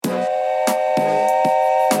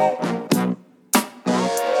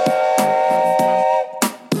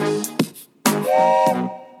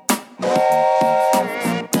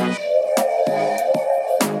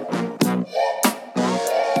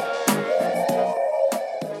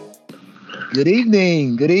Good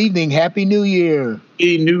evening. Good evening. Happy New Year.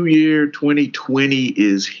 Happy New Year 2020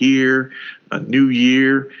 is here. A new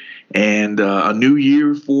year and a new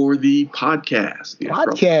year for the podcast.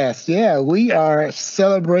 Podcast. Yeah, we are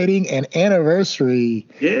celebrating an anniversary.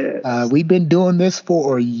 Yes. We've been doing this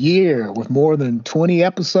for a year with more than 20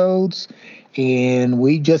 episodes, and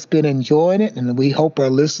we've just been enjoying it. And we hope our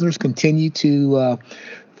listeners continue to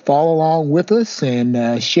follow along with us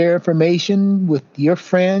and share information with your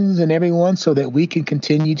friends and everyone so that we can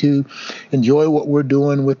continue to enjoy what we're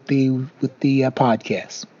doing with the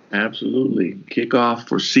podcast. Absolutely. Kickoff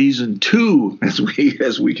for season 2, as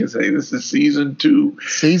we can say. This is season 2.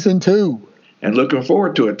 Season 2. And looking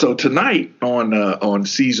forward to it. So tonight on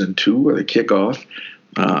season 2, or the kickoff,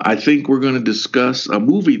 I think we're going to discuss a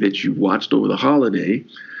movie that you watched over the holiday,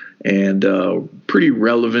 and pretty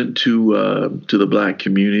relevant to the Black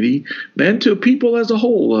community and to people as a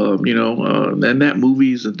whole. And that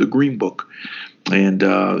movie is The Green Book. And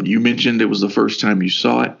you mentioned it was the first time you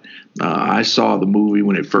saw it. I saw the movie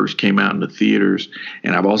when it first came out in the theaters,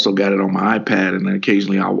 and I've also got it on my iPad, and then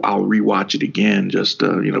occasionally I'll rewatch it again just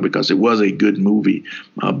because it was a good movie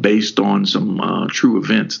based on some true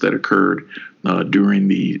events that occurred during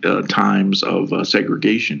the times of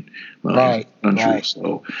segregation right, in the country.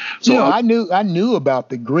 Right. So I knew about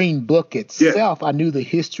the Green Book itself. Yeah. I knew the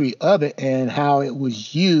history of it and how it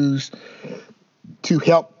was used to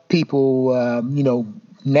help people,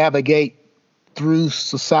 navigate through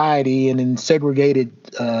society and in segregated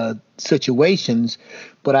situations.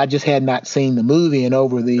 But I just had not seen the movie, and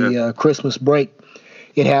over the Christmas break,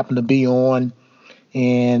 it happened to be on.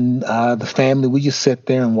 And the family, we just sat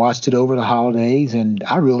there and watched it over the holidays, and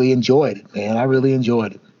I really enjoyed it, man. I really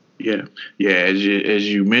enjoyed it. Yeah. As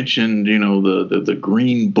you mentioned, the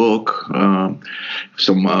Green Book.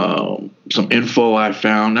 Some info I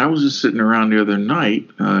found. I was just sitting around the other night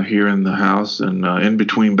here in the house, and in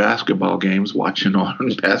between basketball games, watching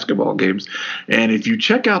on basketball games. And if you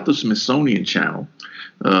check out the Smithsonian Channel.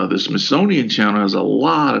 The Smithsonian Channel has a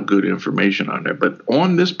lot of good information on there. But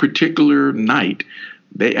on this particular night,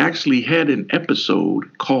 they actually had an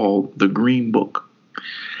episode called The Green Book.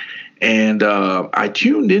 And I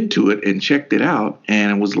tuned into it and checked it out,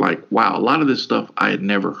 and it was like, wow, a lot of this stuff I had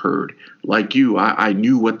never heard. Like you, I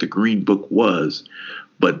knew what the Green Book was,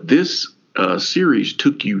 but this series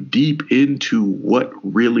took you deep into what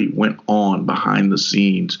really went on behind the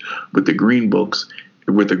scenes with the Green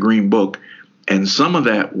Book, and some of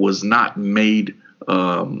that was not made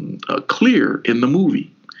clear in the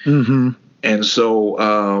movie. Mm-hmm. And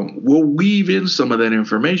so we'll weave in some of that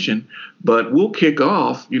information, but we'll kick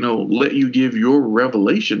off, let you give your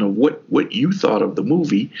revelation of what you thought of the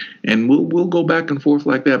movie, and we'll go back and forth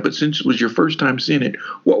like that. But since it was your first time seeing it,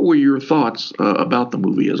 what were your thoughts about the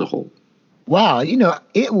movie as a whole? Wow,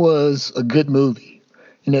 it was a good movie.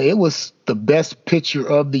 It was the best picture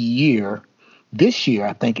of the year, this year,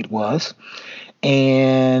 I think it was.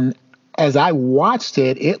 And as I watched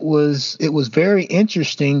it, it was very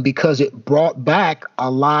interesting because it brought back a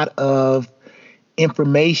lot of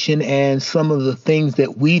information and some of the things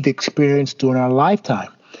that we've experienced during our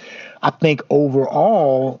lifetime. I think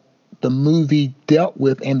overall, the movie dealt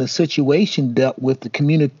with, and the situation dealt with, the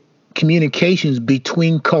communications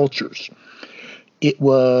between cultures. It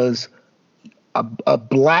was a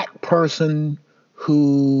Black person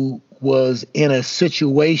who was in a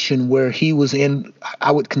situation where he was in,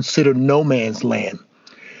 I would consider, no man's land.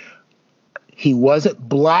 He wasn't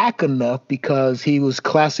Black enough because he was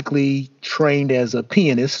classically trained as a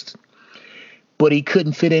pianist, but he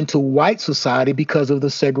couldn't fit into white society because of the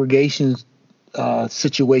segregation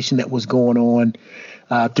situation that was going on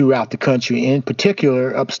throughout the country, in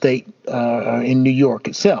particular upstate in New York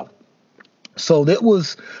itself. So that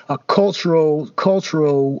was a cultural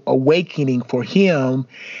awakening for him,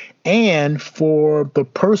 and for the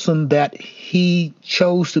person that he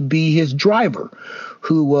chose to be his driver,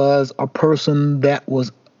 who was a person that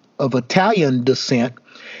was of Italian descent,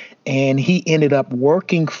 and he ended up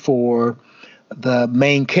working for the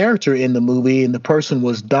main character in the movie, and the person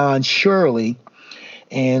was Don Shirley,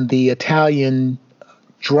 and the Italian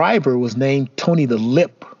driver was named Tony the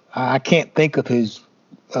Lip. I can't think of his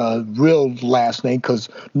real last name because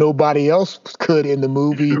nobody else could in the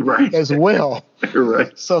movie right. as well.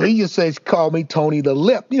 Right. So he just says, call me Tony the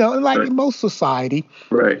Lip. Like in most society,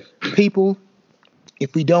 right. People,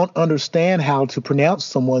 if we don't understand how to pronounce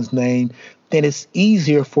someone's name, then it's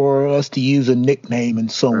easier for us to use a nickname and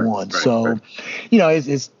so on. Right, so, right.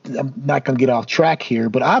 It's I'm not going to get off track here,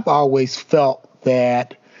 but I've always felt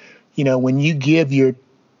that, when you give your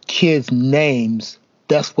kids names,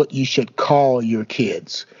 that's what you should call your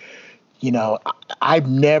kids. I've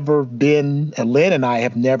never been, and Lynn and I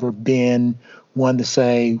have never been one to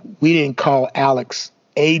say we didn't call Alex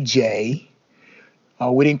AJ,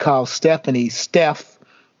 or we didn't call Stephanie Steph,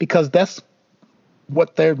 because that's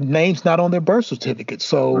what their name's not on their birth certificate.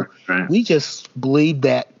 So Right. we just believe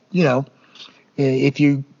that, if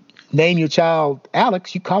you name your child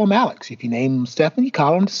Alex, you call him Alex. If you name him Stephanie, you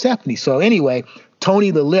call him Stephanie. So anyway,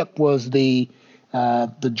 Tony the Lip was the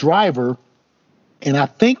driver. And I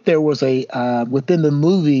think there was within the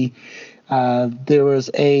movie, there was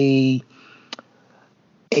a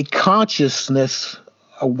consciousness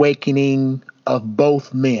awakening of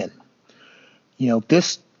both men.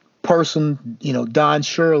 This person, Don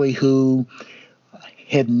Shirley, who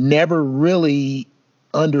had never really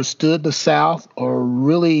understood the South or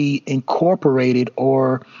really incorporated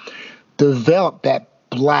or developed that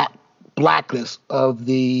blackness of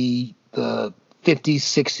the 50s,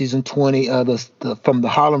 60s, and 20s, from the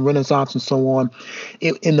Harlem Renaissance and so on.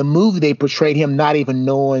 In the movie, they portrayed him not even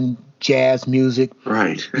knowing jazz music.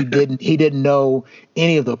 Right. He didn't know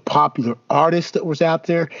any of the popular artists that was out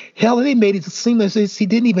there. Hell, they made it seem as if he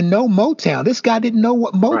didn't even know Motown. This guy didn't know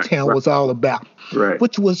what Motown was all about. Right.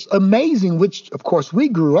 Which was amazing, which of course we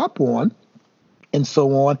grew up on and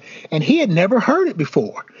so on. And he had never heard it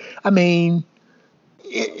before. I mean,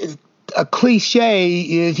 a cliche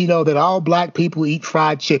is, that all black people eat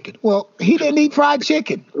fried chicken. Well, he didn't eat fried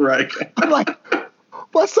chicken. Right. I'm like,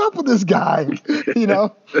 what's up with this guy?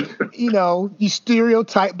 You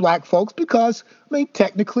stereotype black folks because,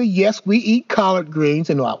 technically, yes, we eat collard greens,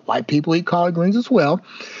 and white people eat collard greens as well.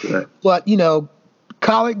 Right. But,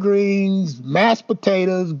 collard greens, mashed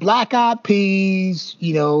potatoes, black-eyed peas,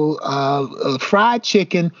 fried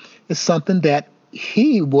chicken is something that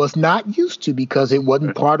he was not used to because it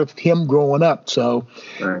wasn't part of him growing up. So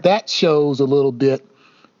that shows a little bit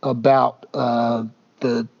about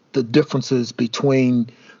the differences between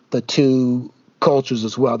the two cultures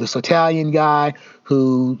as well. This Italian guy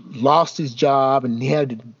who lost his job and he had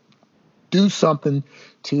to do something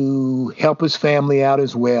to help his family out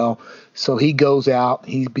as well. So he goes out,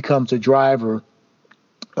 he becomes a driver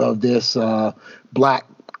of this black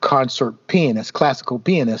concert pianist, classical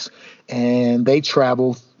pianist, and they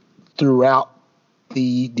travel throughout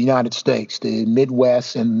the United States, the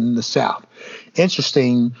Midwest and the South.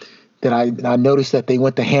 Interesting that I noticed that they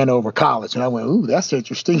went to Hanover College, and I went, "Ooh, that's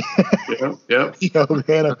interesting." Yep. Go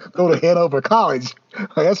to Hanover College.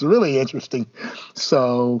 That's really interesting.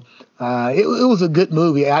 So it was a good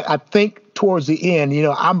movie. I think towards the end,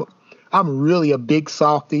 I'm really a big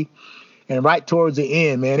softie, and right towards the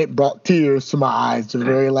end, man, it brought tears to my eyes. The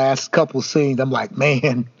very last couple of scenes, I'm like,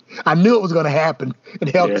 man, I knew it was going to happen,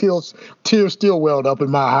 and tears still welled up in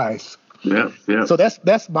my eyes. Yeah. So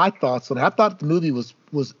that's my thoughts on it. I thought the movie was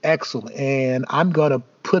excellent, and I'm going to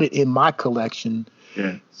put it in my collection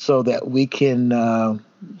so that we can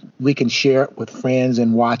share it with friends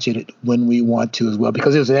and watch it when we want to as well,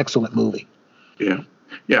 because it was an excellent movie. Yeah,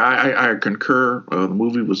 I concur. The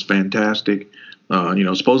movie was fantastic.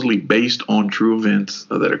 Supposedly based on true events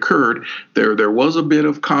that occurred. There was a bit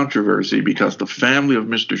of controversy because the family of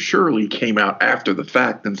Mr. Shirley came out after the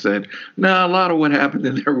fact and said, "No, a lot of what happened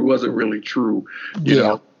in there wasn't really true." You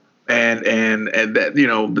know, and that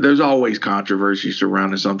but there's always controversy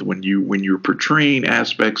surrounding something when you're portraying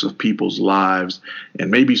aspects of people's lives,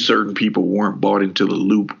 and maybe certain people weren't brought into the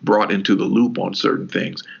loop on certain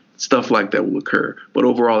things. Stuff like that will occur. But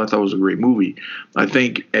overall, I thought it was a great movie. I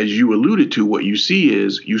think, as you alluded to, what you see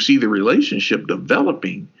the relationship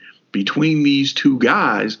developing between these two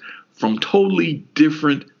guys from totally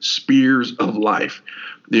different spheres of life.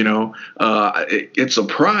 It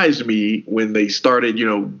surprised me when they started,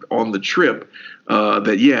 on the trip,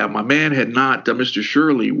 that, my man Mr.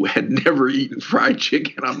 Shirley had never eaten fried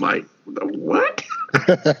chicken. I'm like, what?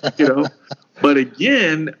 But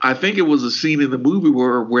again, I think it was a scene in the movie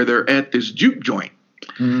where they're at this juke joint,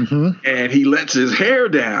 and he lets his hair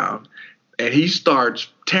down, and he starts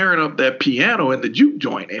tearing up that piano in the juke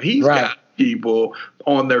joint, and he's got people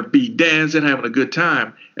on their feet dancing, having a good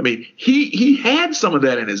time. I mean, he had some of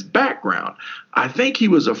that in his background. I think he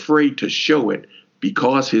was afraid to show it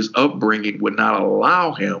because his upbringing would not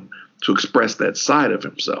allow him to express that side of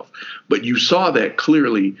himself. But you saw that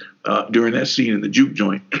clearly during that scene in the juke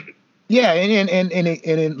joint. Yeah, and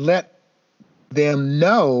it let them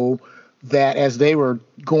know that as they were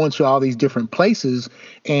going to all these different places,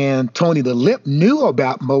 and Tony the Lip knew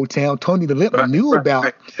about Motown, Tony the Lip knew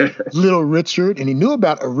about Little Richard, and he knew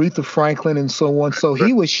about Aretha Franklin and so on. So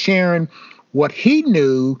he was sharing what he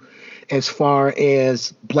knew as far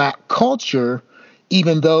as black culture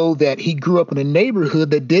even though that he grew up in a neighborhood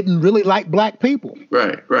that didn't really like black people.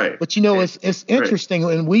 Right. But it's interesting,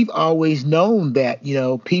 and we've always known that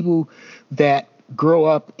people that grow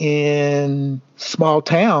up in small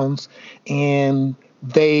towns and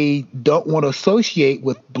they don't want to associate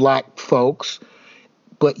with black folks,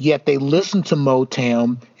 but yet they listen to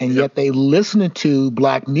Motown and yet they listen to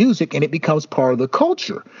black music, and it becomes part of the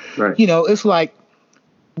culture. Right. It's like,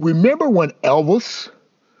 remember when Elvis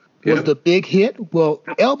was the big hit? Well,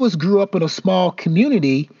 Elvis grew up in a small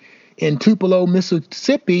community in Tupelo,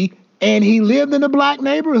 Mississippi, and he lived in a black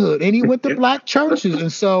neighborhood, and he went to black churches.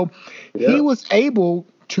 And so he was able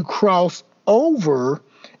to cross over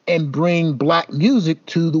and bring black music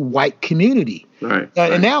to the white community. Right.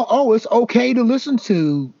 And now, it's okay to listen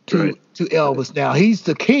to Elvis now. He's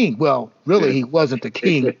the king. Well, really, he wasn't the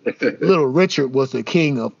king. Little Richard was the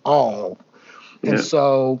king of all. And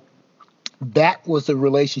so that was the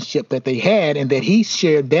relationship that they had, and that he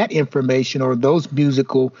shared that information or those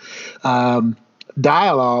musical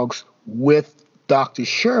dialogues with Dr.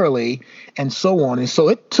 Shirley and so on. And so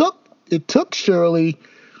it took Shirley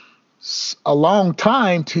a long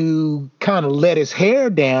time to kind of let his hair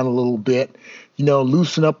down a little bit,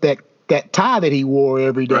 loosen up that tie that he wore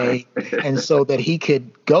every day. And so that he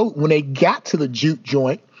could go, when they got to the juke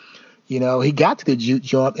joint, he got to the juke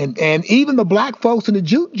joint, and even the black folks in the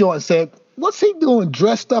juke joint said, "What's he doing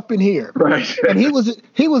dressed up in here?" Right. And he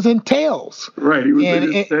was in tails. Right. He was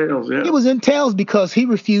in tails. Yeah. He was in tails because he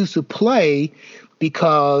refused to play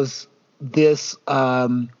because this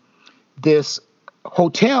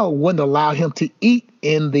hotel wouldn't allow him to eat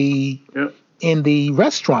in the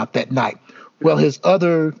restaurant that night. Well, his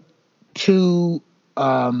other two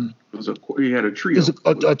he had a trio.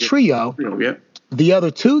 A trio. Yeah. The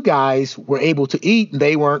other two guys were able to eat, and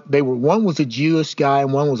they were one was a Jewish guy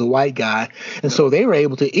and one was a white guy, and so they were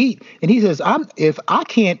able to eat. And he says, if I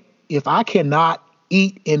cannot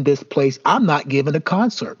eat in this place, I'm not giving a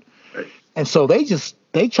concert." Right. And so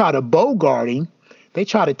they try to bogart him. They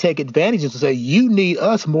try to take advantage and say, "You need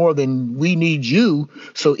us more than we need you.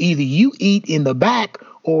 So either you eat in the back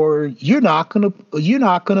or you're not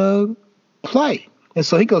gonna play." And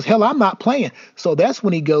so he goes, "Hell, I'm not playing." So that's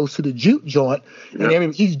when he goes to the juke joint,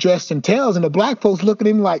 and he's dressed in tails, and the black folks look at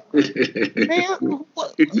him like, "Man, you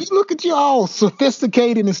look at you all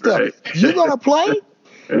sophisticated and stuff. Right. You gonna play?"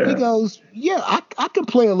 Yeah. He goes, "Yeah, I can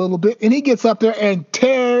play a little bit." And he gets up there and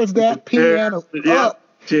tears that piano up.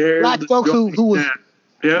 Black folks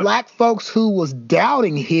who was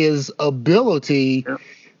doubting his ability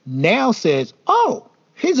now says, "Oh,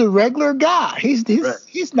 he's a regular guy.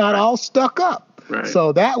 He's not all stuck up." Right.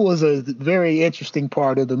 So that was a very interesting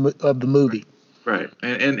part of the movie. Right.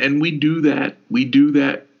 And we do that. We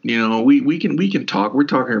can talk. We're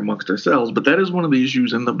talking amongst ourselves, but that is one of the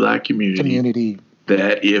issues in the black community.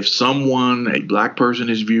 That if a black person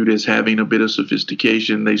is viewed as having a bit of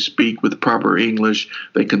sophistication, they speak with proper English,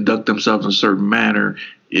 they conduct themselves in a certain manner,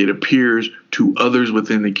 it appears to others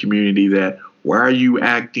within the community that, why are you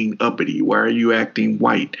acting uppity? Why are you acting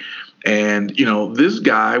white? And, this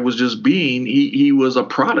guy was just he was a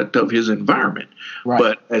product of his environment. Right.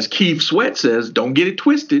 But as Keith Sweat says, don't get it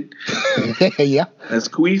twisted. Yeah. As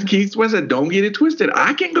Keith Sweat said, don't get it twisted.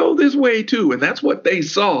 I can go this way too. And that's what they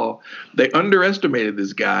saw. They underestimated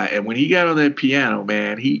this guy. And when he got on that piano,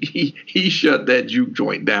 man, he shut that juke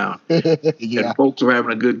joint down. Yeah. And folks were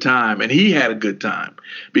having a good time. And he had a good time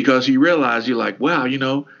because he realized, you're like, wow,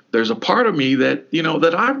 there's a part of me that,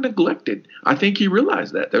 that I've neglected. I think he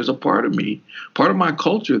realized that there's a part of me, part of my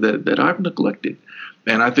culture that I've neglected.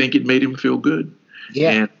 And I think it made him feel good.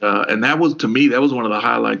 Yeah. And that was, to me, that was one of the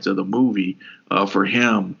highlights of the movie for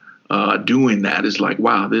him doing that. It's like,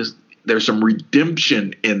 wow, there's some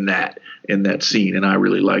redemption in that scene. And I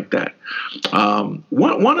really like that.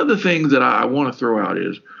 One of the things that I want to throw out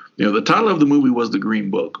is, the title of the movie was The Green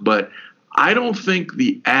Book, but I don't think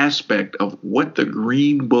the aspect of what the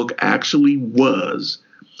Green Book actually was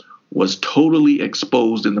totally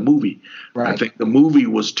exposed in the movie. Right. I think the movie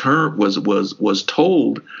was told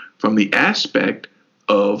from the aspect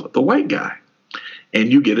of the white guy,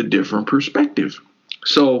 and you get a different perspective.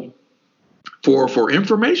 So for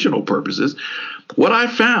informational purposes, what I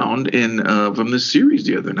found from this series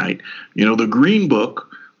the other night, the Green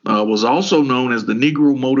Book was also known as the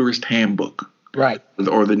Negro Motorist Handbook. Right.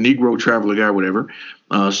 Or the Negro Traveler Guide, whatever,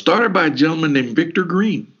 started by a gentleman named Victor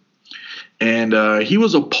Green. And he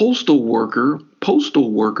was a postal worker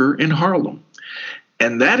in Harlem.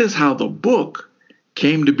 And that is how the book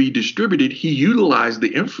came to be distributed. He utilized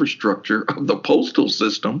the infrastructure of the postal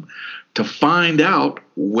system to find out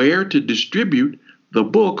where to distribute the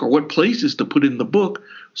book or what places to put in the book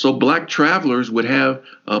so black travelers would have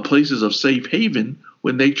places of safe haven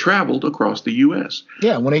when they traveled across the U.S.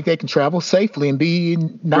 Yeah, when they can travel safely and be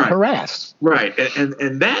not harassed. Right,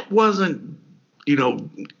 and that wasn't,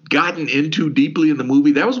 gotten into deeply in the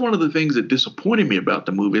movie. That was one of the things that disappointed me about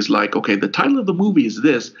the movie. It's like, okay, the title of the movie is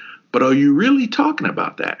this, but are you really talking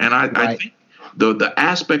about that? And I think the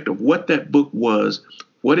aspect of what that book was,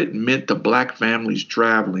 what it meant to black families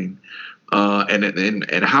traveling,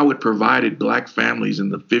 and how it provided black families in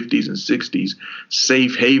the 50s and 60s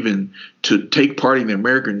safe haven to take part in the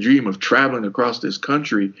American dream of traveling across this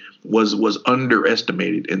country was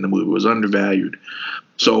underestimated in the movie, was undervalued.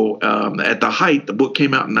 So at the height, the book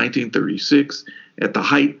came out in 1936. At the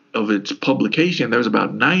height of its publication, there was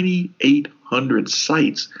about 9,800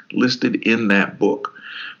 sites listed in that book.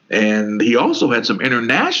 And he also had some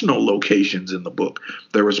international locations in the book.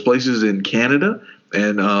 There was places in Canada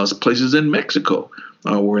and places in Mexico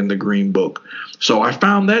were in the Green Book. So I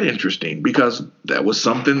found that interesting because that was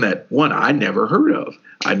something that, one, I never heard of.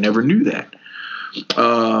 I never knew that.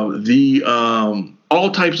 All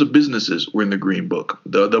types of businesses were in the Green Book.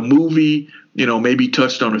 The movie, maybe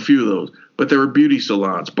touched on a few of those, but there were beauty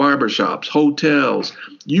salons, barbershops, hotels,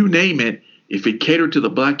 you name it. If it catered to the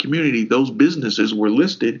black community, those businesses were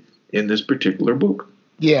listed in this particular book.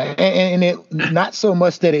 Yeah, and it not so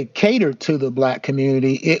much that it catered to the black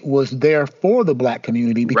community, it was there for the black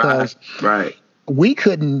community because right. We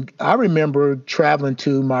couldn't. I remember traveling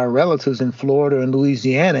to my relatives in Florida and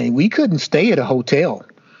Louisiana, and we couldn't stay at a hotel.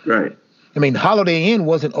 Right. I mean, Holiday Inn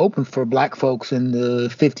wasn't open for black folks in the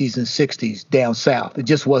 50s and 60s down south. It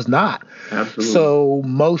just was not. Absolutely. So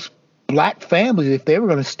most black families, if they were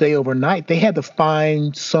going to stay overnight, they had to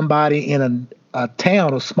find somebody in a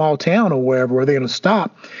town, a small town or wherever, where they're going to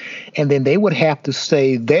stop. And then they would have to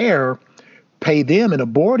stay there, pay them in a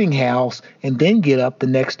boarding house, and then get up the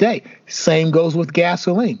next day. Same goes with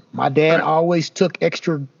gasoline. My dad always took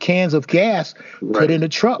extra cans of gas, put in the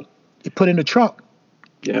trunk.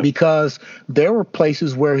 Yeah. Because there were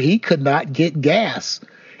places where he could not get gas.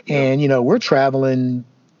 And, we're traveling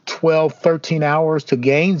 12, 13 hours to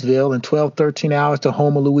Gainesville and 12, 13 hours to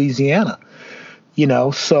Houma, Louisiana.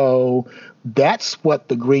 So that's what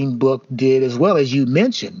the Green Book did as well. As you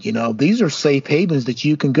mentioned, these are safe havens that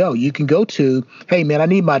you can go. You can go to, hey, man, I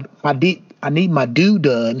need my due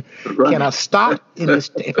done. Right. Can I stop in this?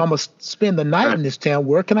 If I'm going to spend the night in this town,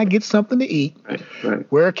 where can I get something to eat?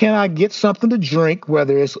 Right. Where can I get something to drink,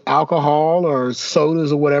 whether it's alcohol or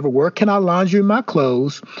sodas or whatever? Where can I laundry my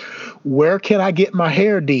clothes? Where can I get my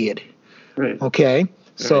hair did? Right. Okay. Right.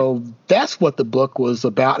 So that's what the book was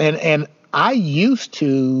about. And I used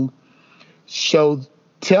to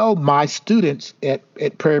tell my students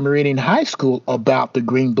at Prairie Meridian High School about the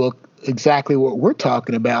Green Book, exactly what we're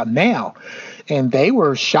talking about now. And they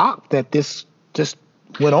were shocked that this just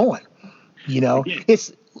went on.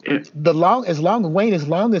 It's as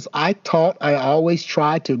long as I taught, I always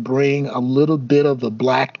tried to bring a little bit of the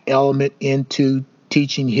black element into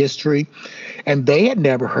teaching history. And they had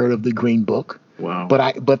never heard of the Green Book. Wow.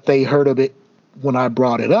 But they heard of it when I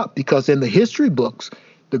brought it up, because in the history books,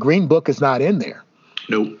 the Green Book is not in there.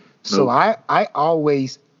 Nope. So I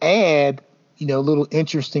always add, little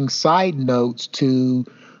interesting side notes to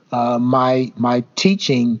my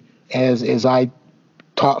teaching as I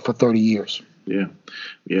taught for 30 years. Yeah.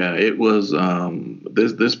 It was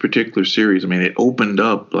this particular series. I mean, it opened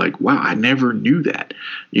up like, wow, I never knew that.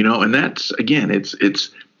 And that's, again, it's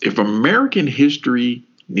if American history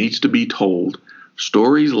needs to be told,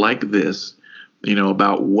 stories like this,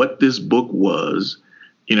 about what this book was,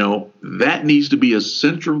 that needs to be a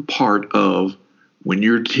central part of when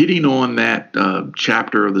you're hitting on that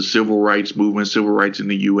chapter of the civil rights movement, civil rights in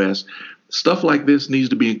the U.S. Stuff like this needs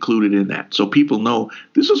to be included in that, so people know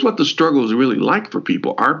this is what the struggle is really like for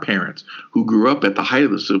people, our parents who grew up at the height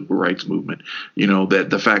of the civil rights movement. That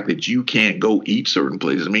the fact that you can't go eat certain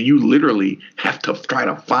places. I mean, you literally have to try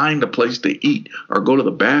to find a place to eat or go to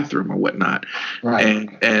the bathroom or whatnot. Right.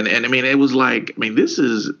 And I mean, it was like, this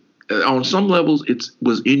is, on some levels, it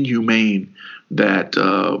was inhumane that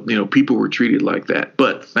people were treated like that.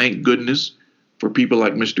 But thank goodness for people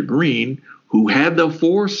like Mr. Green, who had the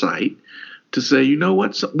foresight to say, you know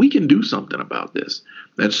what, we can do something about this.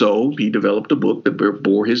 And so he developed a book that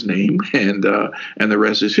bore his name, and the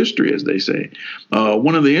rest is history, as they say.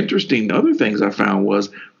 One of the interesting other things I found was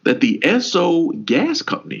that the Esso Gas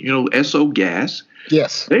Company, Esso Gas,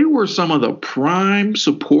 yes, they were some of the prime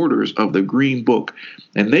supporters of the Green Book,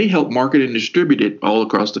 and they helped market and distribute it all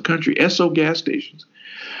across the country, Esso gas stations.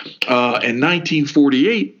 In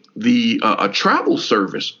 1948, a travel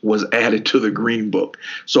service was added to the Green Book.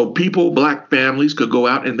 So black families could go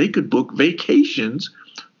out and they could book vacations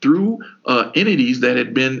through entities that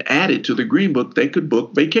had been added to the Green Book. They could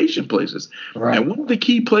book vacation places. Right. And one of the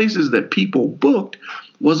key places that people booked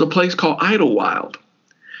was a place called Idlewild.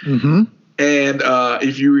 Mm-hmm. And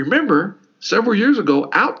if you remember, several years ago,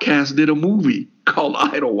 Outkast did a movie called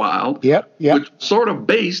Idlewild, Yep. which was sort of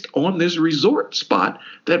based on this resort spot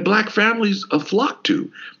that black families flocked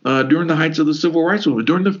to during the heights of the civil rights movement,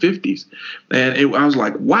 during the 50s. And I was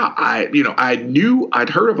like, wow, I'd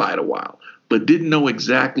heard of Idlewild, but didn't know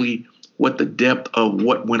exactly what the depth of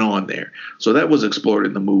what went on there. So that was explored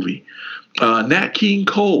in the movie. Nat King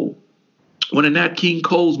Cole, one of Nat King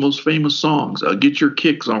Cole's most famous songs, Get Your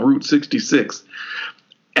Kicks on Route 66.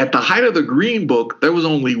 At the height of the Green Book, there was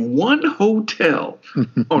only one hotel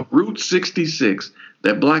on Route 66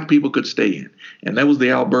 that black people could stay in, and that was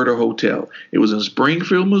the Alberta Hotel. It was in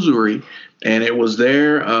Springfield, Missouri, and it was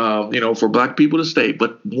there, for black people to stay,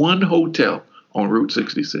 but one hotel on Route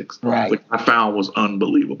 66, right, which I found was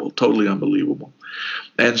unbelievable, totally unbelievable.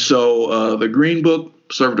 And so the Green Book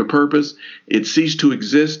served a purpose. It ceased to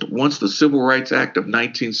exist once the Civil Rights Act of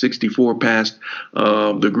 1964 passed.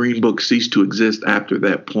 The Green Book ceased to exist after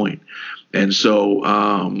that point. And so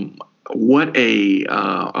what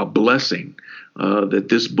a blessing that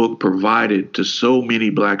this book provided to so many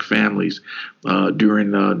black families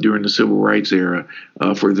during the civil rights era,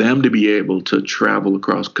 for them to be able to travel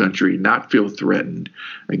across country, not feel threatened,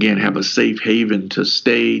 again, have a safe haven to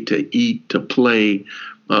stay, to eat, to play.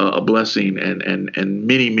 A blessing, and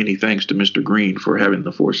many, many thanks to Mr. Green for having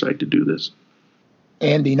the foresight to do this.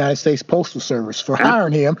 And the United States Postal Service for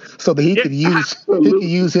hiring him so that he could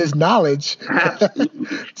use his knowledge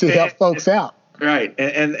to help folks out. Right.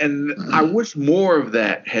 And I wish more of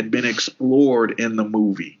that had been explored in the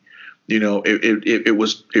movie. It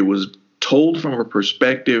was told from a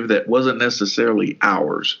perspective that wasn't necessarily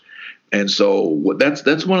ours. And so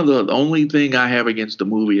that's one of the only thing I have against the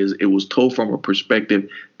movie is it was told from a perspective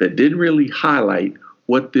that didn't really highlight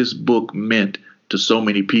what this book meant to so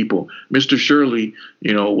many people. Mr. Shirley,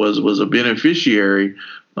 was a beneficiary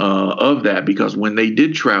of that, because when they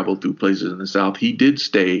did travel through places in the South, he did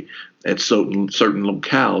stay at certain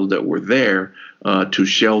locales that were there to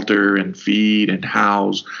shelter and feed and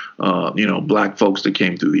house, black folks that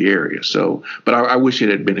came through the area. So, but I wish it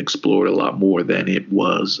had been explored a lot more than it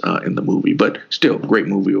was in the movie. But still, great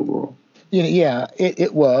movie overall. Yeah,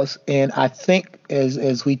 it was, and I think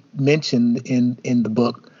as we mentioned in the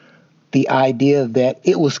book, the idea that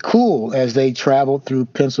it was cool as they traveled through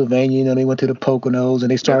Pennsylvania. They went to the Poconos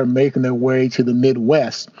and they started making their way to the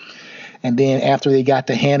Midwest. And then after they got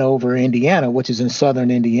to Hanover, Indiana, which is in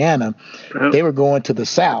southern Indiana, they were going to the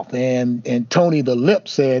South. And Tony the Lip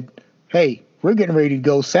said, hey, we're getting ready to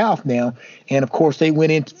go south now. And, of course, they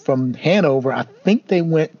went in from Hanover. I think they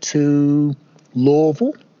went to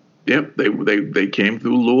Louisville. Yep, they came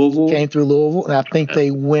through Louisville. And I think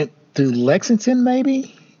they went through Lexington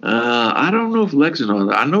maybe. I don't know if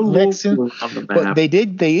Lexington. I know Louisville was on the map. But they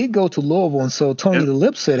did go to Louisville, and so Tony the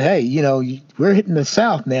Lip said, "Hey, we're hitting the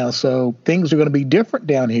South now, so things are going to be different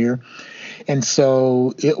down here." And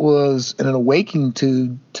so it was an awakening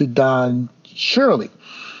to Don Shirley.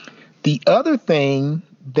 The other thing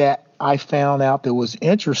that I found out that was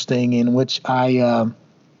interesting, in which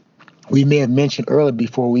we may have mentioned earlier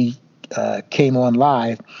before we came on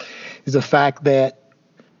live, is the fact that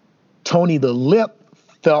Tony the Lip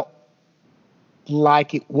felt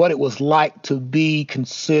like what it was like to be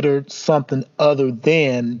considered something other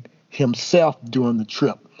than himself during the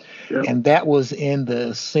trip. Yep. And that was in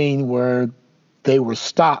the scene where they were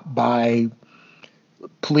stopped by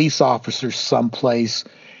police officers someplace,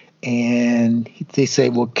 and they say,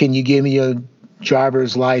 well, can you give me your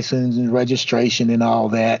driver's license and registration and all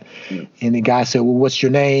that? And the guy said, well, what's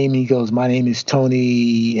your name? He goes, my name is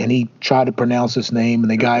Tony. And he tried to pronounce his name, and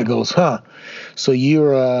the guy goes, so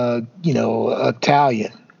you're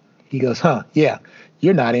Italian. He goes, yeah,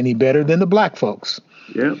 you're not any better than the black folks.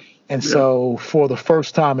 Yeah. And so for the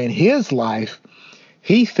first time in his life,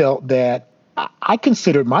 he felt that I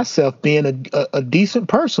considered myself being a decent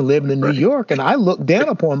person living in New York, and I looked down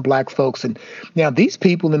upon black folks. And now these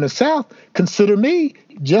people in the South consider me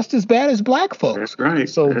just as bad as black folks. That's right.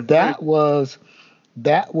 So that was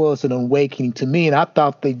an awakening to me, and I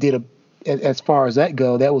thought they did as far as that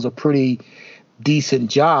go, that was a pretty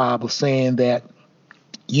decent job of saying that,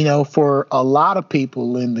 for a lot of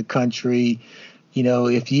people in the country,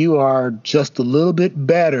 if you are just a little bit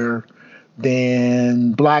better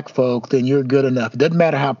than black folk, then you're good enough. It doesn't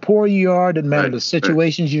matter how poor you are, doesn't matter the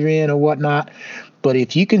situations you're in or whatnot. But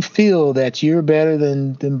if you can feel that you're better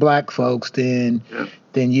than black folks, then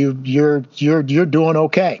you're doing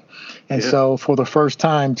okay. And so for the first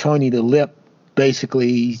time, Tony the Lip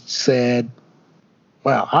basically said,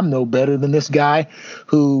 well, I'm no better than this guy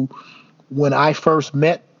who, when I first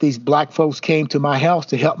met, these black folks came to my house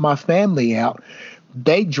to help my family out.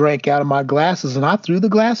 They drank out of my glasses, and I threw the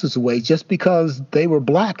glasses away just because they were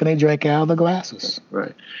black and they drank out of the glasses.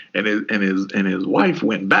 Right. And his wife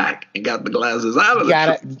went back and got the glasses out of the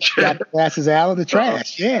trash. Got the glasses out of the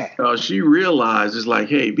trash. Yeah. She realized, it's like,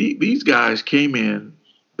 hey, these guys came in,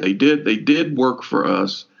 they did work for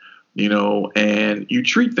us, and you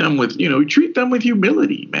treat them with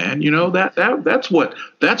humility, man. That's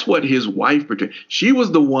what his wife portrayed. She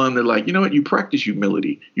was the one that, like, you practice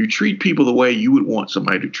humility. You treat people the way you would want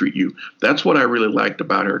somebody to treat you. That's what I really liked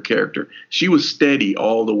about her character. She was steady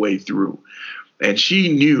all the way through. And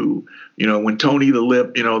she knew, when Tony the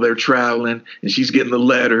Lip, they're traveling and she's getting the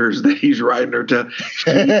letters that he's writing her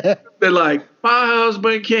to. They're like, my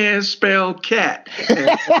husband can't spell cat.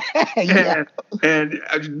 And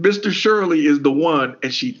Mr. Shirley is the one.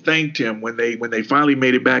 And she thanked him when they finally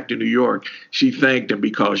made it back to New York. She thanked him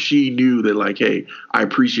because she knew that, like, hey, I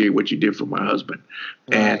appreciate what you did for my husband.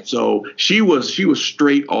 Right. And so she was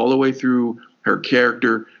straight all the way through her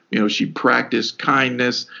character. She practiced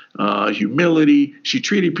kindness, humility. She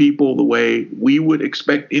treated people the way we would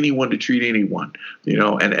expect anyone to treat anyone,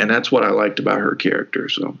 and that's what I liked about her character.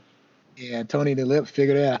 So, yeah, Tony the Lip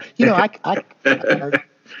figured it out. I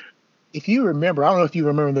if you remember, I don't know if you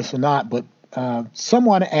remember this or not, but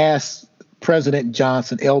someone asked President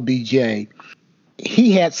Johnson, LBJ,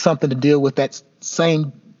 he had something to deal with that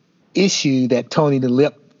same issue that Tony the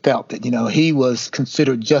Lip felt, that, he was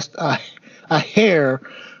considered just a hair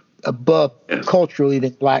above culturally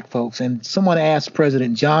than black folks. And someone asked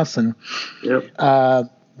President Johnson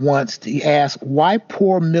once, he asked why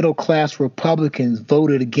poor middle-class Republicans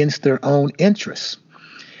voted against their own interests.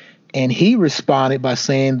 And he responded by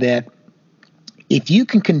saying that if you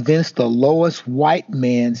can convince the lowest white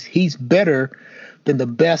man he's better than the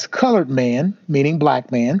best colored man, meaning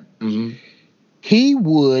black man, mm-hmm. he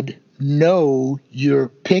would know you're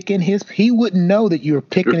picking he wouldn't know that you're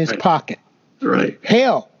picking his pocket. Right.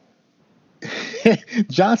 Hell,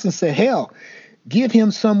 Johnson said, hell, give him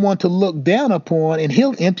someone to look down upon and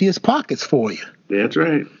he'll empty his pockets for you. That's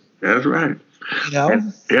right. That's right.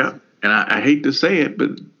 And I hate to say it,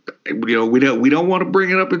 but we don't want to bring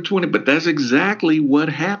it up in 20, but that's exactly what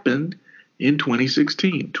happened in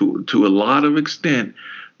 2016 to a lot of extent.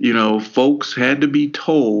 Folks had to be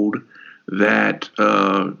told that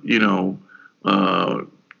the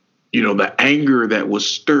anger that was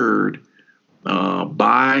stirred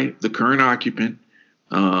by the current occupant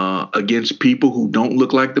against people who don't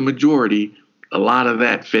look like the majority, a lot of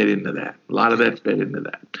that fed into that.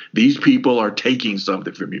 These people are taking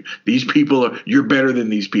something from you. These people you're better than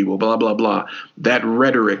these people, blah, blah, blah. That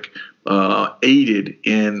rhetoric aided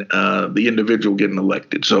in the individual getting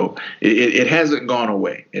elected. So it hasn't gone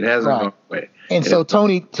away. It hasn't gone away. And so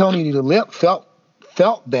Tony the Lip felt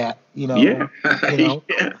that, Yeah.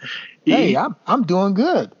 Hey, I'm doing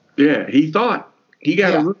good. Yeah, he thought he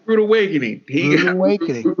got a rude awakening.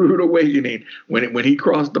 Rude awakening when he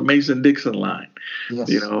crossed the Mason-Dixon line.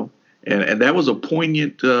 Yes. And that was a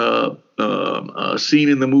poignant scene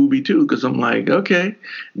in the movie too, because I'm like, okay,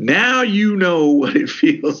 now you know what it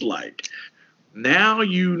feels like.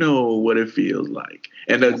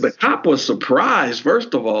 And the cop was surprised,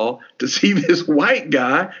 first of all, to see this white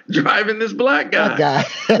guy driving this black guy.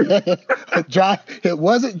 It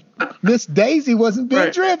wasn't, Miss Daisy wasn't being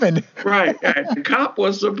driven. Right. And the cop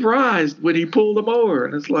was surprised when he pulled him over.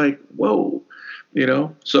 And it's like, whoa,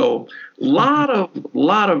 So a lot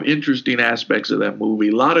of interesting aspects of that movie,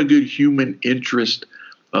 a lot of good human interest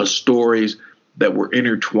stories that were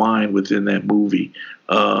intertwined within that movie.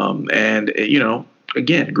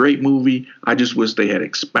 Again, great movie. I just wish they had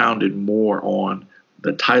expounded more on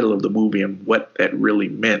the title of the movie and what that really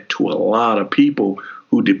meant to a lot of people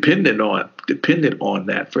who depended on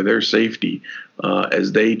that for their safety,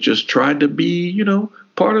 as they just tried to be,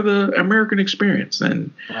 part of the American experience.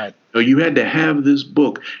 And you had to have this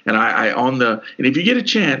book. And and if you get a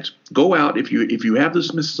chance, go out if you have the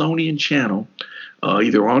Smithsonian Channel,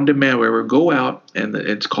 either on demand or wherever, go out, and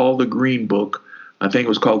it's called The Green Book. I think it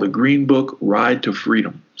was called The Green Book, Ride to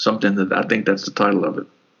Freedom, something that I think that's the title of it.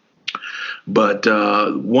 But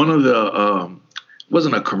one of the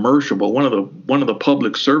wasn't a commercial, but one of the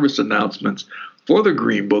public service announcements for The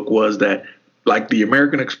Green Book was that like the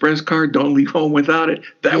American Express card, don't leave home without it.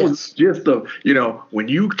 That was just when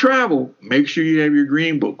you travel, make sure you have your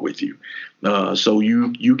green book with you. So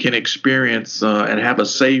you can experience and have a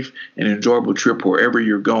safe and enjoyable trip wherever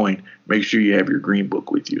you're going. Make sure you have your green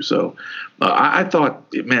book with you. So I thought,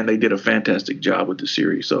 man, they did a fantastic job with the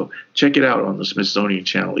series. So check it out on the Smithsonian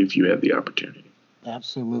Channel if you have the opportunity.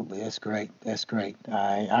 Absolutely, that's great. That's great.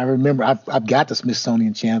 I remember I've got the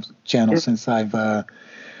Smithsonian channel since I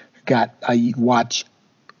watch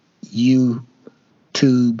YouTube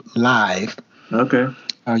Live. Okay.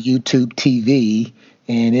 Or YouTube TV,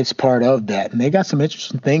 and it's part of that. And they got some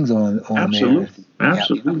interesting things on Absolutely. there.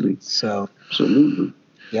 Absolutely. Yep. So. Absolutely.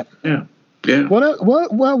 Yep. Yeah. Yeah.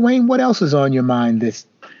 Well, Wayne, what else is on your mind?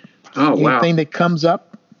 Anything that comes up?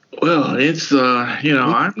 Well, it's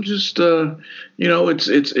I'm just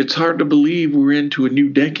it's hard to believe we're into a new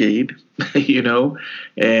decade, and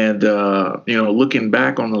looking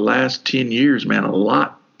back on the last 10 years, man, a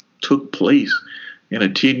lot took place in a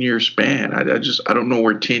 10-year span. I don't know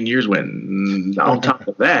where 10 years went. On top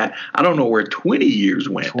of that, I don't know where 20 years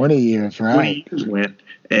went. 20 years, right? 20 years went,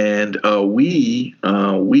 and we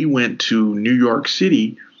went to New York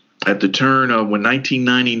City. At the turn of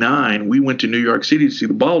 1999, we went to New York City to see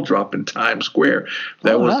the ball drop in Times Square.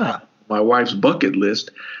 That was my wife's bucket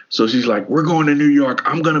list. So she's like, we're going to New York.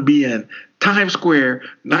 I'm going to be in Times Square,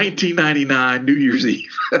 1999, New Year's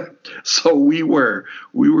Eve. So we were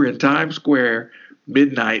in Times Square,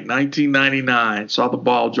 midnight, 1999, saw the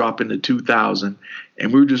ball drop into 2000.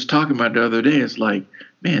 And we were just talking about it the other day. It's like,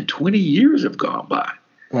 man, 20 years have gone by.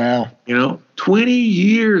 Wow. 20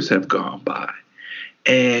 years have gone by.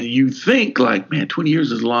 And you think like, man, 20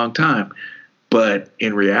 years is a long time. But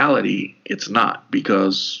in reality, it's not,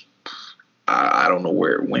 because I don't know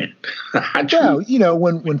where it went. Well,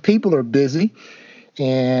 when people are busy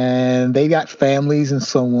and they got families and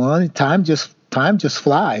so on, time just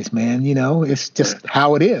flies, man. It's just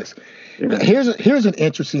how it is. Yeah. Here's an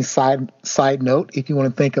interesting side note if you want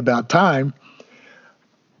to think about time.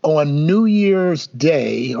 On New Year's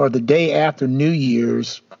Day, or the day after New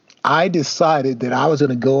Year's, I decided that I was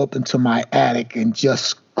going to go up into my attic and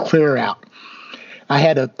just clear out. I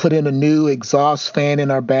had to put in a new exhaust fan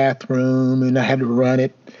in our bathroom, and I had to run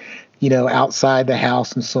it, outside the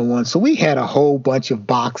house and so on. So we had a whole bunch of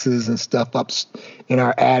boxes and stuff up in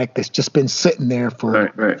our attic that's just been sitting there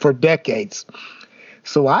for decades.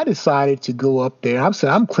 So I decided to go up there.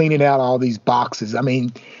 I'm cleaning out all these boxes. I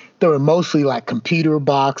mean, there were mostly like computer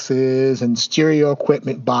boxes and stereo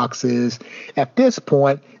equipment boxes. At this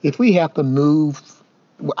point, if we have to move,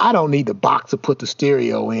 I don't need the box to put the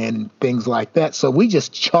stereo in and things like that. So we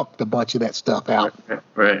just chucked a bunch of that stuff out.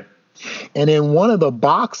 Right. And in one of the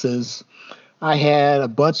boxes, I had a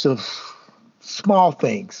bunch of small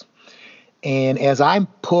things. And as I'm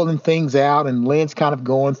pulling things out and Lynn's kind of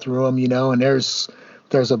going through them, and there's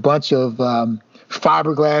a bunch of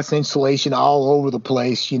fiberglass insulation all over the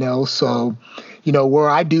place, so, where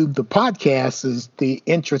I do the podcast is the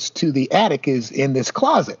entrance to the attic is in this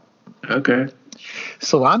closet. Okay.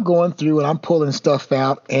 So I'm going through and I'm pulling stuff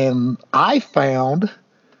out, and I found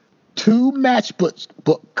 2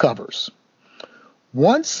 matchbook covers.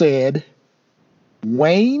 One said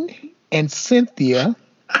Wayne and Cynthia,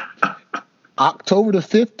 October the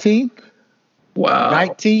 15th, wow,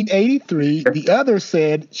 1983. The other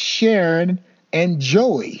said Sharon and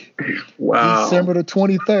Joey, wow, December the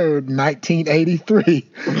 23rd, 1983.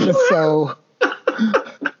 So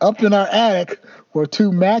up in our attic were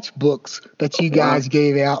 2 matchbooks that you guys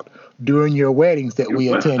gave out during your weddings that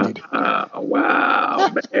we attended.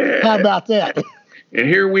 Wow, man. How about that? And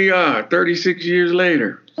here we are, 36 years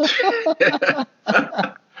later.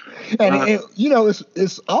 And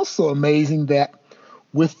it's also amazing that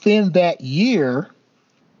within that year,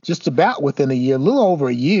 just about within a year, a little over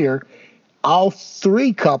a year, all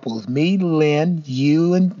 3 couples, me, Lynn,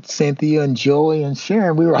 you and Cynthia and Joey and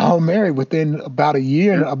Sharon, we were all married within about a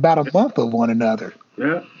year and about a month of one another.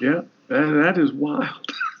 Yeah. That is wild.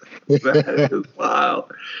 That is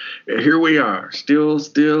wild. And here we are,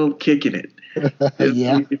 still kicking it.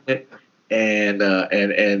 Yeah. Kicking it.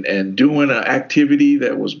 And doing an activity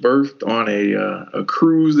that was birthed on a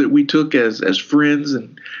cruise that we took as friends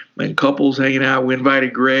and couples hanging out. We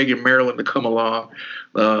invited Greg and Marilyn to come along.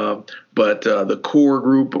 But the core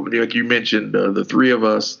group, like you mentioned, the 3 of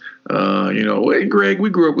us, and Greg, we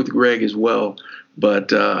grew up with Greg as well.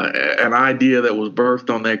 But an idea that was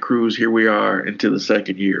birthed on that cruise, here we are into the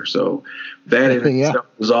 2nd year. So that in itself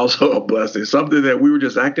was also a blessing. Something that we were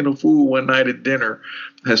just acting a fool one night at dinner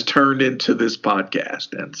has turned into this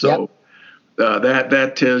podcast. And so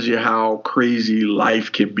that tells you how crazy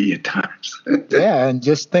life can be at times. Yeah, and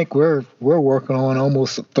just think we're working on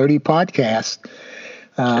almost 30 podcasts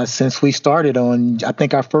since we started on. I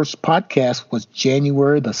think our first podcast was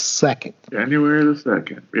January the 2nd. January the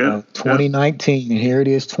 2nd. Yeah. 2019, and here it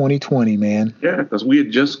is, 2020, man. Yeah, because we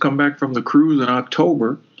had just come back from the cruise in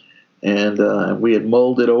October, and we had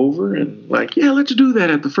mulled it over and let's do that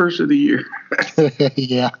at the first of the year.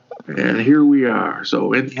 Yeah. And here we are.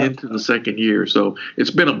 So into the second year. So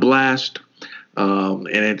it's been a blast. And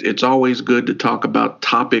it's always good to talk about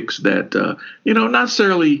topics that, not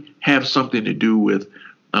necessarily have something to do with,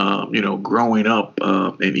 growing up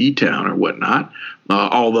in E-Town or whatnot.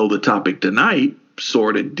 Although the topic tonight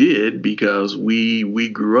sort of did, because we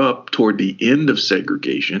grew up toward the end of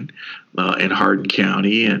segregation in Hardin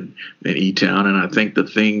County and in E-Town. And I think the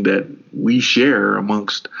thing that we share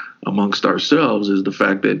amongst ourselves is the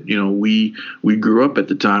fact that, we grew up at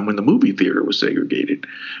the time when the movie theater was segregated.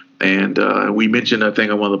 And we mentioned, I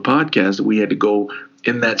think, on one of the podcasts that we had to go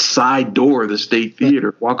in that side door of the State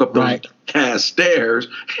Theater, walk up those cast stairs,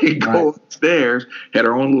 and go upstairs, had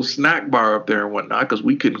our own little snack bar up there and whatnot, because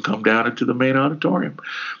we couldn't come down into the main auditorium.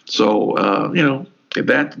 So,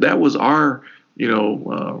 that was our,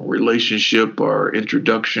 relationship or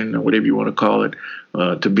introduction or whatever you want to call it,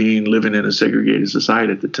 to living in a segregated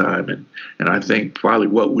society at the time. And I think we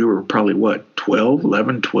were 12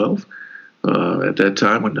 at that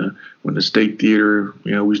time when the State Theater,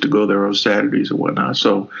 we used to go there on Saturdays and whatnot.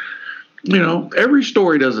 So, every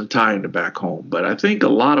story doesn't tie into back home, but I think a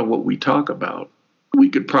lot of what we talk about, we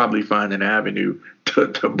could probably find an avenue to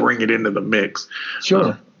bring it into the mix.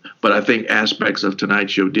 Sure. But I think aspects of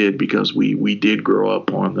tonight's show did, because we did grow up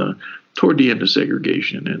toward the end of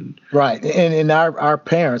segregation. And right. And our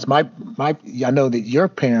parents, I know that your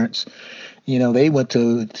parents, they went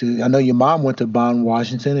to I know your mom went to Bond,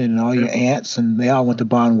 Washington, and all your aunts, and they all went to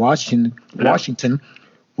Bond, Washington,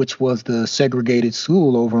 which was the segregated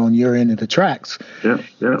school over on your end of the tracks. Yeah.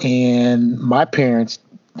 And my parents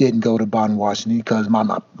didn't go to Bond, Washington, because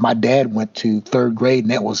my dad went to third grade,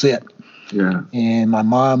 and that was it. Yeah. And my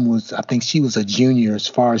mom I think she was a junior as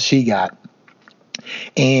far as she got.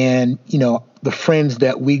 And, the friends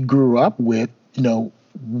that we grew up with,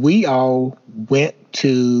 we all went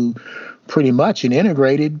to pretty much an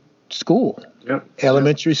integrated school. Yep.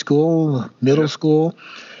 Elementary school, middle school,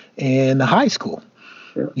 and high school.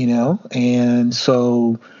 Yep. And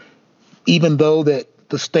so even though that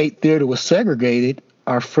the State Theater was segregated,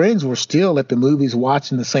 our friends were still at the movies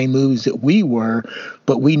watching the same movies that we were,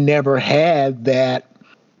 but we never had the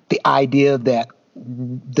idea that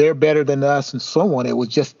they're better than us and so on. It was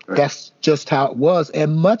just, that's just how it was.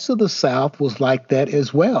 And much of the South was like that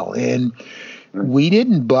as well. And we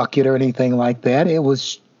didn't bucket or anything like that. It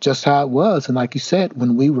was just how it was. And like you said,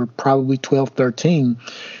 when we were probably 12, 13,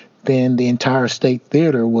 then the entire State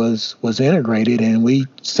Theater was integrated, and we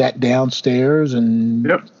sat downstairs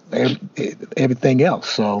and everything else.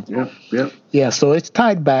 So so it's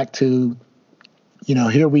tied back to,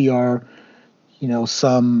 here we are,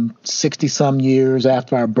 some 60-some years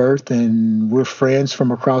after our birth, and we're friends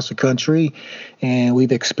from across the country, and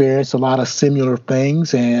we've experienced a lot of similar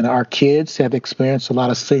things, and our kids have experienced a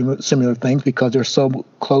lot of similar things because they're so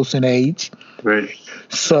close in age. Right.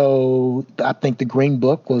 So I think the Green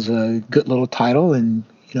Book was a good little title, and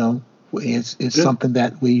it's something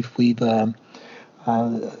that we've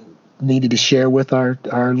needed to share with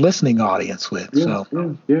our listening audience with. It's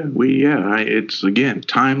again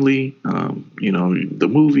timely. The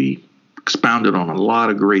movie expounded on a lot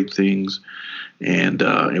of great things, and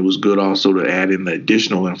it was good also to add in the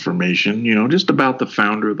additional information, just about the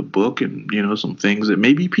founder of the book, and some things that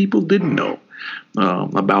maybe people didn't know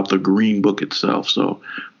about the Green Book itself. So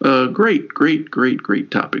great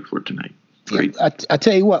topic for tonight. Great. Yeah, I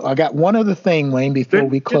tell you what, I got one other thing, Wayne, before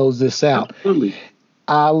we close this out. Absolutely.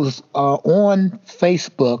 I was on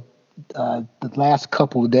Facebook the last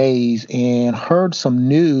couple of days and heard some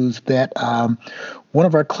news that one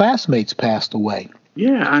of our classmates passed away.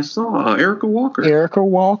 Yeah, I saw Erica Walker.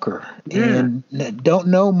 Yeah. And don't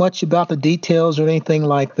know much about the details or anything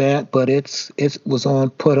like that, but it was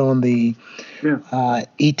put on the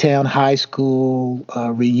E-Town High School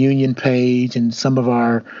reunion page, and some of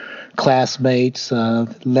our classmates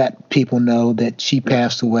let people know that she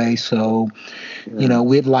passed away. So,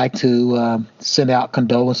 we'd like to send out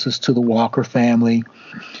condolences to the Walker family.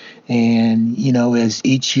 And, as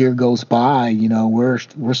each year goes by, we're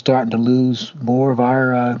starting to lose more of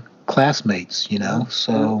our classmates,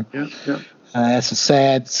 So it's a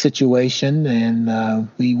sad situation, and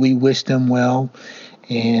we wish them well,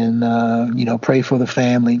 and, pray for the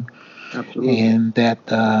family. Absolutely. And that,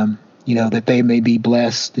 that they may be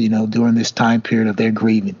blessed, during this time period of their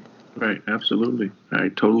grieving. Right, absolutely. I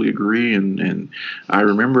totally agree. And I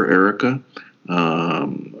remember Erica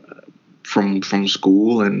from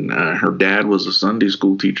school, and her dad was a Sunday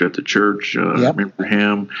school teacher at the church. Yep. I remember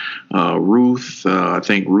him. Ruth, I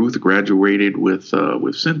think Ruth graduated with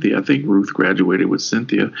Cynthia. I think Ruth graduated with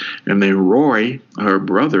Cynthia. And then Roy, her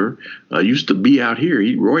brother, used to be out here.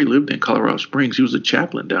 Roy lived in Colorado Springs. He was a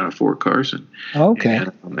chaplain down at Fort Carson. Okay.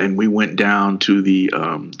 And we went down to the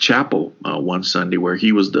chapel one Sunday where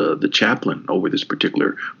he was the chaplain over this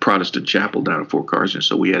particular Protestant chapel down at Fort Carson.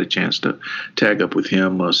 So we had a chance to tag up with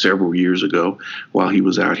him several years ago while he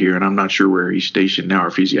was out here. And I'm not sure where he's stationed now or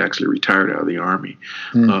if he's actually retired out of the Army.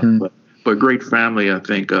 Mm-hmm. But great family, I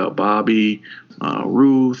think. Bobby,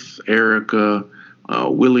 Ruth, Erica,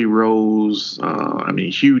 Willie Rose.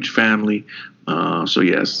 Huge family. So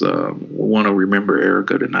yes, we want to remember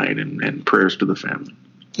Erica tonight and prayers to the family.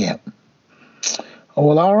 Yeah. Oh,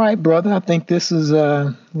 well, all right, brother. I think this is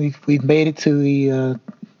we've made it to the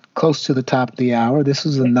close to the top of the hour. This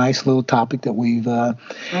is a nice little topic that we've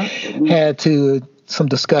had some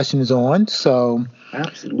discussions on. So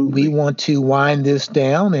absolutely, we want to wind this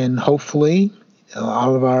down, and hopefully,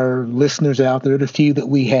 all of our listeners out there, the few that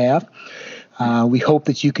we have. We hope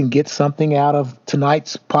that you can get something out of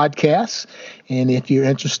tonight's podcast. And if you're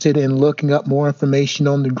interested in looking up more information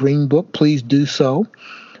on the Green Book, please do so.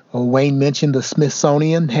 Wayne mentioned the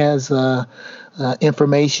Smithsonian has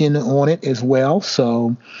information on it as well.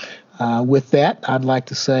 So with that, I'd like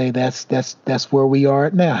to say that's where we are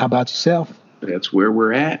at now. How about yourself? That's where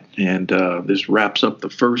we're at. And this wraps up the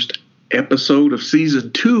first episode of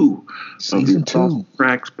season 2 of the Cross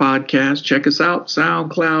Tracks podcast. Check us out,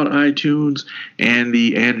 SoundCloud, iTunes, and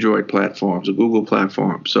the Android platforms, the Google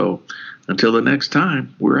platform. So until the next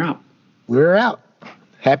time, we're out. We're out.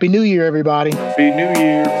 Happy New Year, everybody. Happy New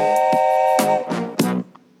Year.